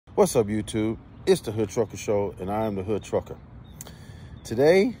What's up, YouTube? It's the Hood Trucker Show, and I am the Hood Trucker.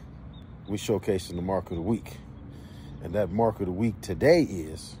 Today, we're showcasing the mark of the week. And that mark of the week today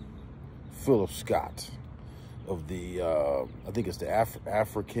is Philip Scott of the, I think it's the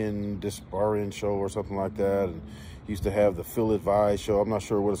African Diasporian Show or something like that. And he used to have the Phillipe show. I'm not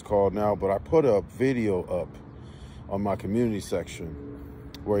sure what it's called now, but I put a video up on my community section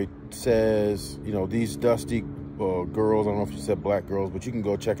where he says, you know, these dusty girls, I don't know if you said black girls, but you can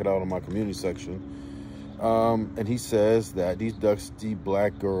go check it out on my community section. And he says that these dusty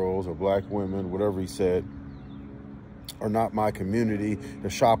black girls or black women, whatever he said, are not my community. They're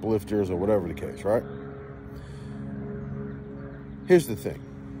shoplifters or whatever the case, right? Here's the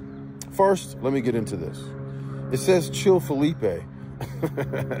thing. First, let me get into this. It says chill Phillipe.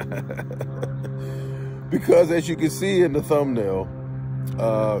 Because as you can see in the thumbnail,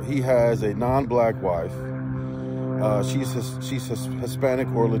 he has a non-black wife. She's Hispanic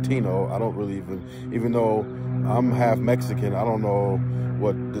or Latino. I don't really even though I'm half Mexican, I don't know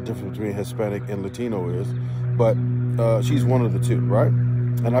what the difference between Hispanic and Latino is, but she's one of the two, right?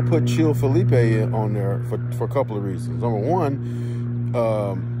 And I put Chill Phillipe on there for a couple of reasons. Number one,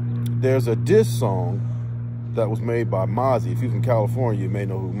 there's a diss song that was made by Mozzie. If you're from California, you may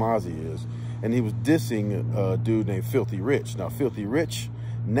know who Mozzie is. And he was dissing a dude named Filthy Rich. Now, Filthy Rich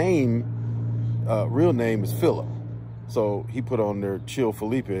real name is Phillip. So he put on there Chill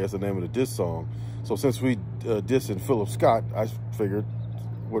Phillipe as the name of the diss song. So since we dissing Philip Scott, I figured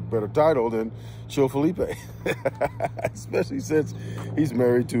what better title than Chill Phillipe, especially since he's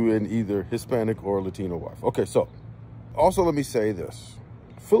married to an either Hispanic or Latino wife. Okay, so also let me say this.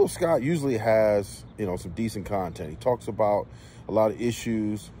 Philip Scott usually has, you know, some decent content. He talks about a lot of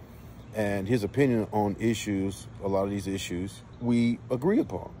issues and his opinion on issues, a lot of these issues, we agree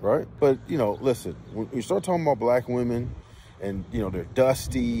upon, right? But, you know, listen, when you start talking about black women and, you know, they're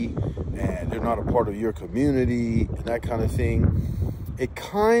dusty and they're not a part of your community and that kind of thing, it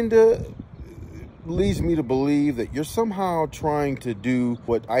kind of leads me to believe that you're somehow trying to do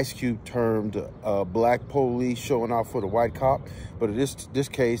what Ice Cube termed black police showing out for the white cop, but in this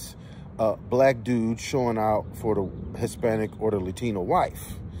case, black dude showing out for the Hispanic or the Latino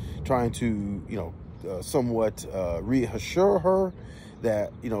wife, trying to, you know, somewhat reassure her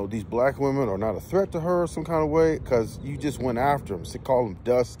that, you know, these black women are not a threat to her some kind of way, because you just went after them, so call them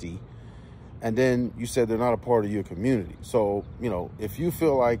dusty, and then you said they're not a part of your community. So, you know, if you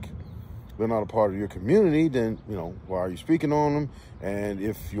feel like they're not a part of your community, then, you know, why are you speaking on them? And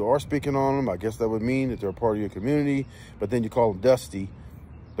if you are speaking on them, I guess that would mean that they're a part of your community, but then you call them dusty.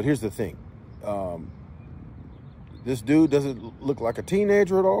 But here's the thing. This dude doesn't look like a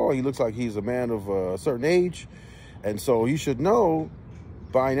teenager at all. He looks like he's a man of a certain age. And so you should know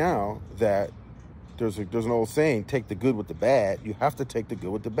by now that there's an old saying, take the good with the bad. You have to take the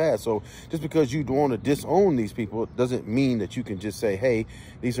good with the bad. So just because you don't want to disown these people doesn't mean that you can just say, hey,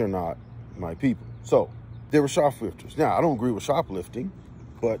 these are not my people. So they were shoplifters. Now, I don't agree with shoplifting,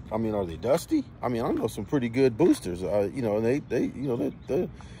 but I mean, are they dusty? I mean, I know some pretty good boosters, you know, and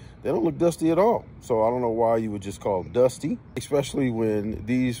they don't look dusty at all. So I don't know why you would just call them dusty, especially when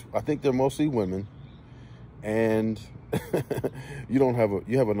these, I think they're mostly women, and you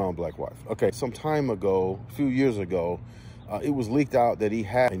have a non-black wife. Okay, some time ago, a few years ago, it was leaked out that he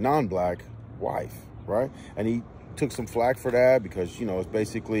had a non-black wife, right? And he took some flack for that because, you know, it's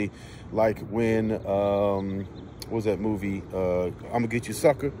basically like when, what was that movie, I'm Gonna Get You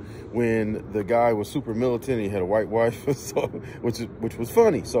Sucker, when the guy was super militant and he had a white wife, so, which was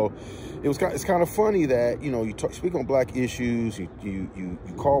funny. So it's kind of funny that, you know, you speak on black issues, you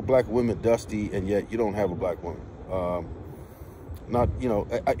call black women dusty, and yet you don't have a black woman. Not, you know,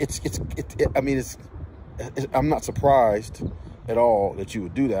 I mean, I'm not surprised at all that you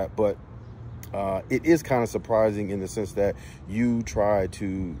would do that, but it is kind of surprising in the sense that you try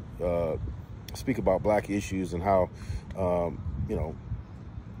to speak about black issues and how, you know,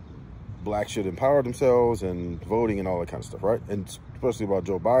 blacks should empower themselves and voting and all that kind of stuff, right? And especially about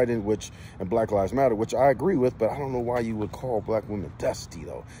Joe Biden, and Black Lives Matter, which I agree with, but I don't know why you would call black women dusty,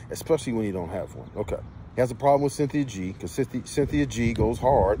 though, especially when you don't have one. Okay. He has a problem with Cynthia G, because Cynthia G goes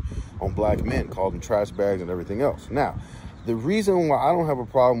hard on black men, calls them trash bags and everything else. Now, the reason why I don't have a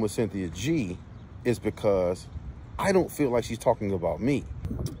problem with Cynthia G is because I don't feel like she's talking about me.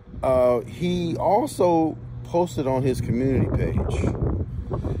 He also posted on his community page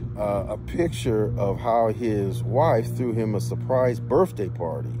a picture of how his wife threw him a surprise birthday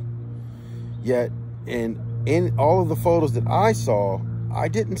party. Yet in all of the photos that I saw, I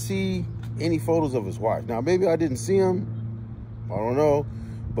didn't see any photos of his wife. Now, maybe I didn't see him, I don't know,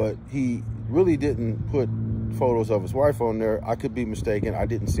 but he really didn't put photos of his wife on there. I could be mistaken. I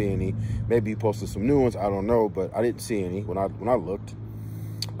didn't see any. Maybe he posted some new ones. I don't know, but I didn't see any when I looked.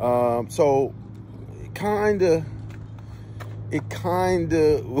 So it kind of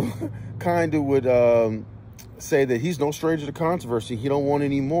would say that he's no stranger to controversy. He don't want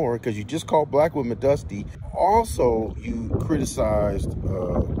any more because you just called black women dusty. Also, you criticized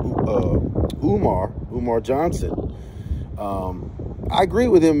Umar Johnson. I agree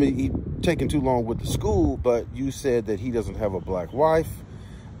with him. He taking too long with the school, but you said that he doesn't have a black wife.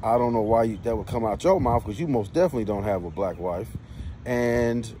 I don't know why that would come out your mouth, because you most definitely don't have a black wife.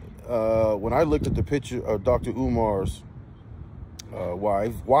 And when I looked at the picture of Dr. Umar's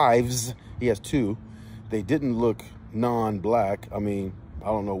wives, he has two. They didn't look non-black. I mean, I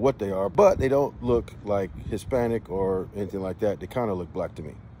don't know what they are, but they don't look like Hispanic or anything like that. They kind of look black to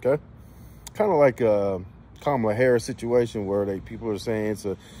me, okay? Kind of like a Kamala Harris situation where people are saying it's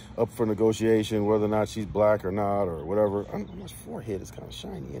up for negotiation whether or not she's black or not or whatever. My forehead is kind of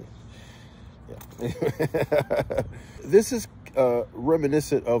shiny in it. Yeah. This is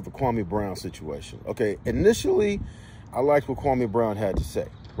reminiscent of the Kwame Brown situation. Okay, initially, I liked what Kwame Brown had to say,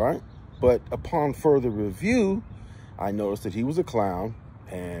 right? But upon further review, I noticed that he was a clown,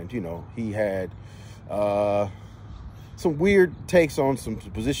 and, you know, he had some weird takes on some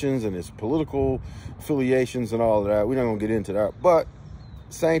positions and his political affiliations and all of that. We're not going to get into that, but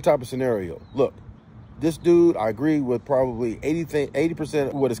same type of scenario. Look, this dude, I agree with probably 80%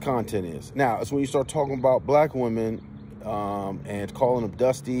 of what his content is. Now, it's when you start talking about black women and calling them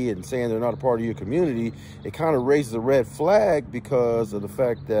dusty and saying they're not a part of your community, it kind of raises a red flag because of the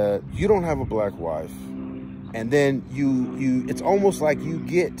fact that you don't have a black wife. And then it's almost like you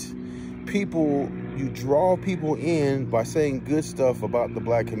get people, you draw people in by saying good stuff about the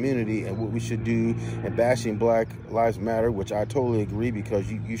black community and what we should do, and bashing Black Lives Matter, which I totally agree,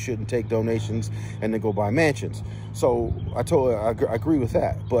 because you shouldn't take donations and then go buy mansions. So I agree with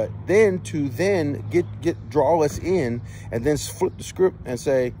that. But then to draw us in and then flip the script and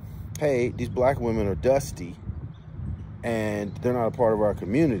say, hey, these black women are dusty and they're not a part of our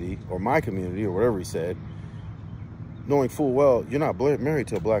community or my community or whatever he said, knowing full well you're not married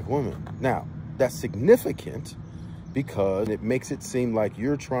to a black woman. Now, that's significant because it makes it seem like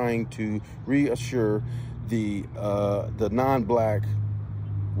you're trying to reassure the non-black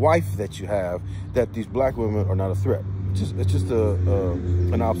wife that you have that these black women are not a threat. It's just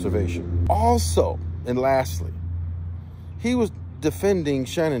an observation. Also, and lastly, he was defending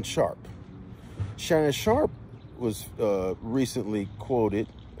Shannon Sharp. Shannon Sharp was recently quoted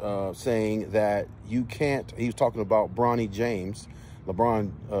saying that you can't, he was talking about Bronny James,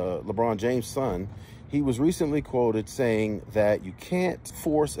 LeBron James' son. He was recently quoted saying that you can't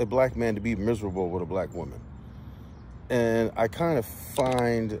force a black man to be miserable with a black woman. And I kind of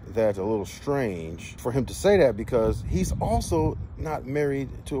find that a little strange for him to say that, because he's also not married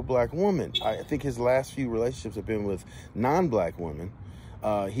to a black woman. I think his last few relationships have been with non-black women.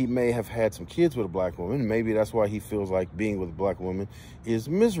 He may have had some kids with a black woman. Maybe that's why he feels like being with a black woman is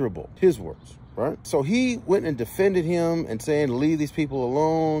miserable. His words, right? So he went and defended him and saying, leave these people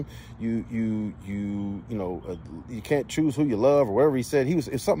alone. You can't choose who you love, or whatever he said. It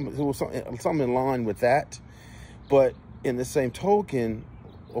was something in line with that. But in the same token,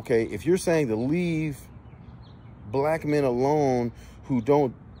 okay, if you're saying to leave black men alone who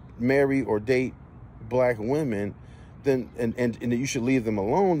don't marry or date black women, then and that you should leave them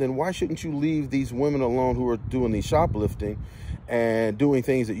alone, then why shouldn't you leave these women alone who are doing these shoplifting and doing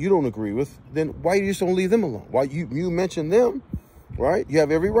things that you don't agree with? Then why you just don't leave them alone? Why you mention them, right? You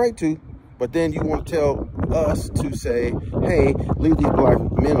have every right to, but then you want to tell us to say, hey, leave these black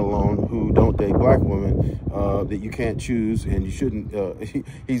men alone who don't date black women, that you can't choose and you shouldn't.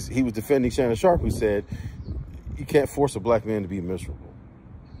 He was defending Shannon Sharp, who said you can't force a black man to be miserable.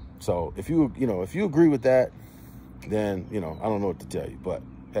 So if you agree with that, then, I don't know what to tell you. But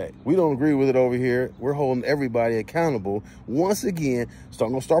hey, we don't agree with it over here. We're holding everybody accountable. Once again, so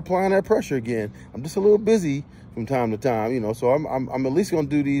I'm gonna start applying that pressure again. I'm just a little busy from time to time, so I'm at least gonna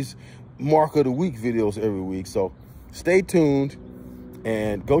do these mark of the week videos every week. So stay tuned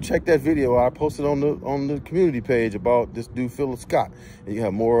and go check that video I posted on the community page about this dude Philip Scott, and you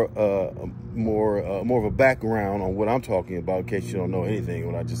have more of a background on what I'm talking about in case you don't know anything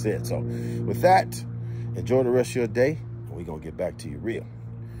what I just said. So with that, enjoy the rest of your day, and we're going to get back to you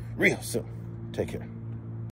real soon. Take care.